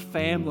pray as a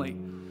family.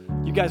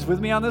 You guys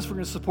with me on this? We're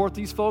going to support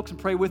these folks and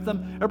pray with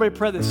them. Everybody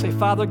pray this. Say,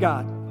 Father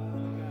God,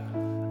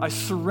 I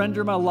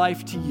surrender my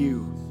life to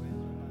you.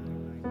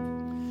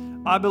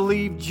 I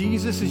believe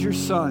Jesus is your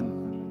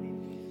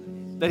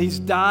son, that he's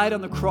died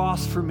on the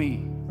cross for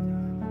me,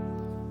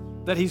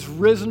 that he's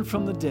risen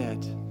from the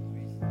dead.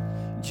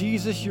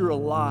 Jesus, you're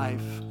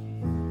alive.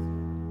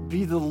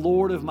 Be the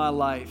Lord of my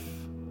life.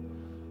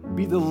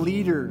 Be the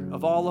leader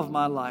of all of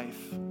my life.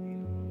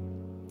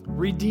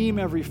 Redeem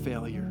every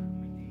failure.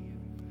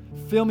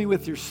 Fill me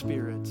with your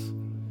Spirit.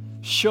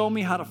 Show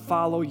me how to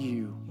follow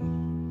you.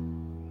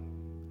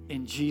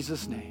 In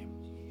Jesus' name,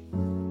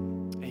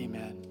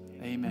 amen.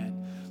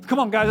 Amen. Come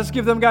on, guys. Let's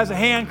give them guys a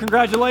hand.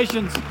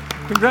 Congratulations.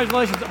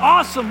 Congratulations.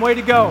 Awesome. Way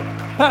to go.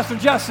 Pastor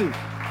Jesse,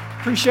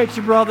 appreciate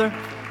you, brother.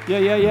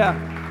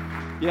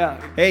 Yeah.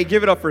 Hey,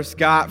 give it up for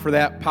Scott for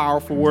that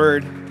powerful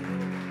word.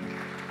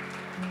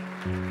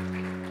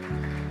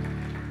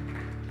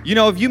 You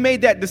know, if you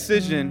made that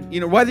decision,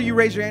 whether you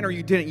raised your hand or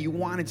you didn't, you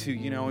wanted to,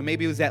 and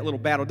maybe it was that little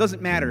battle. It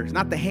doesn't matter. It's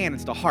not the hand,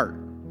 it's the heart.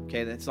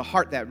 Okay, it's the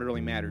heart that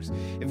really matters.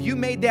 If you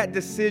made that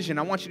decision,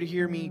 I want you to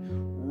hear me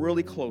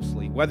really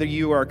closely. Whether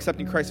you are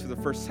accepting Christ for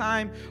the first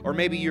time or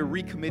maybe you're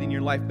recommitting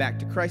your life back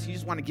to Christ, you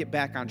just want to get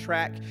back on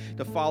track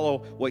to follow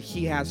what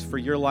he has for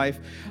your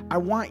life, I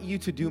want you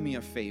to do me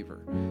a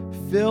favor.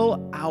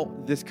 Fill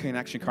out this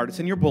connection card. It's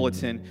in your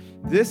bulletin.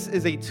 This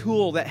is a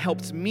tool that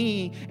helps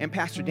me and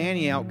Pastor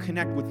Danny out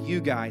connect with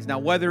you guys. Now,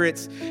 whether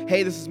it's,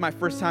 hey, this is my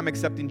first time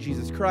accepting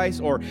Jesus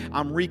Christ, or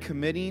I'm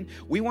recommitting,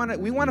 we want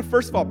to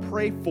first of all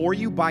pray for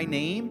you by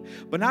name,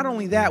 but not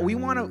only that, we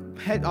want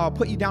to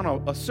put you down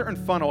a certain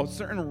funnel, a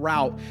certain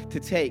route to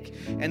take.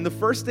 And the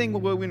first thing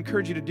we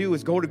encourage you to do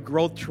is go to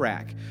Growth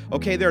Track.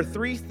 Okay, there are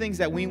 3 things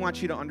that we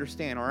want you to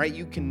understand, all right?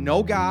 You can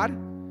know God,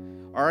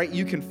 all right?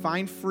 You can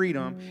find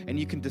freedom, and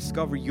you can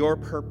discover your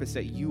purpose,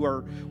 that you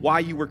are, why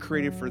you were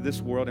created for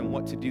this world and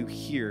what to do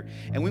here.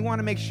 And we want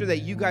to make sure that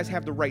you guys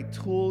have the right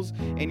tools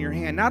in your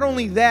hand. Not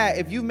only that,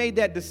 if you made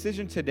that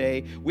decision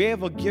today, we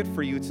have a gift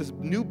for you. It's this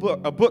new book,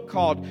 a book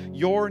called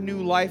Your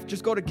New Life.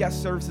 Just go to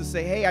guest services,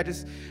 say, hey,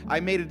 I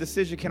made a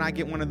decision. Can I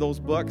get one of those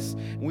books?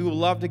 And we would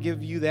love to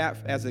give you that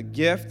as a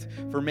gift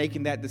for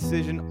making that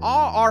decision.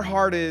 All our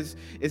heart is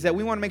that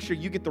we want to make sure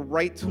you get the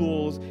right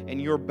tools in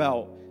your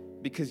belt,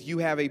 because you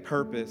have a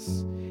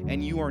purpose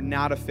and you are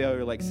not a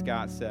failure, like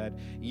Scott said.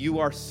 You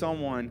are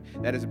someone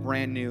that is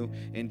brand new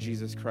in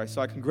Jesus Christ.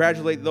 So I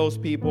congratulate those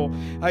people.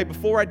 Hey,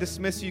 before I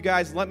dismiss you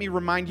guys, let me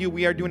remind you,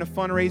 we are doing a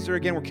fundraiser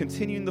again. We're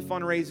continuing the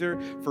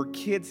fundraiser for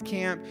Kids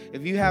Camp.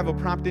 If you have a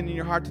prompting in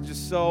your heart to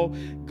just sow,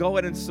 go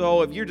ahead and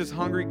sow. If you're just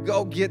hungry,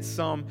 go get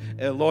some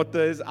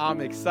elotes.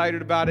 I'm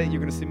excited about it. You're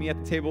going to see me at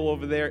the table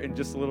over there in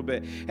just a little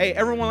bit. Hey,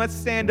 everyone, let's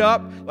stand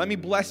up. Let me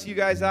bless you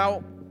guys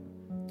out.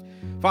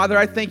 Father,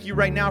 I thank you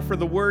right now for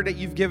the word that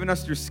you've given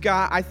us through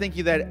Scott. I thank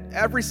you that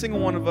every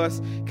single one of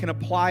us can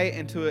apply it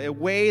into a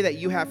way that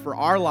you have for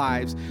our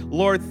lives.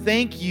 Lord,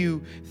 thank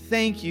you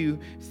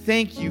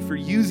for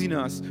using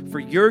us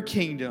for your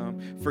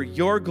kingdom, for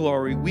your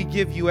glory. We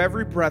give you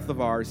every breath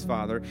of ours,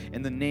 Father.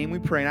 In the name we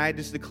pray. And I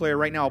just declare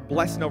right now a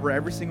blessing over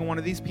every single one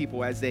of these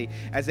people as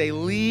they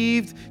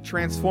leave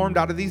transformed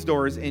out of these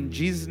doors. In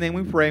Jesus' name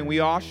we pray, and we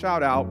all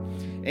shout out,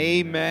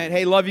 amen.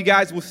 Hey, love you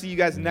guys. We'll see you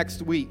guys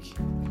next week.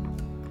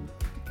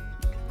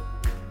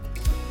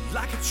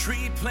 Like a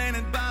tree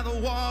planted by the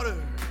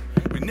water,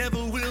 we never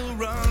will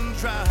run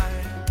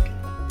dry.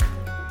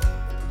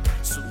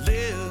 So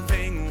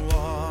living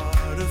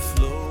water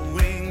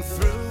flowing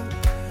through,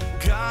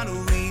 God,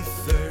 we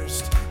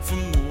thirst for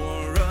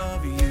more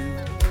of you.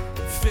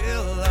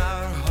 Fill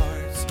our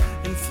hearts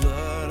and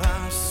flood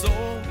our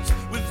souls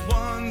with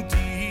one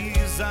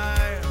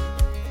desire,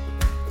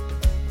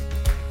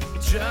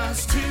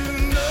 just to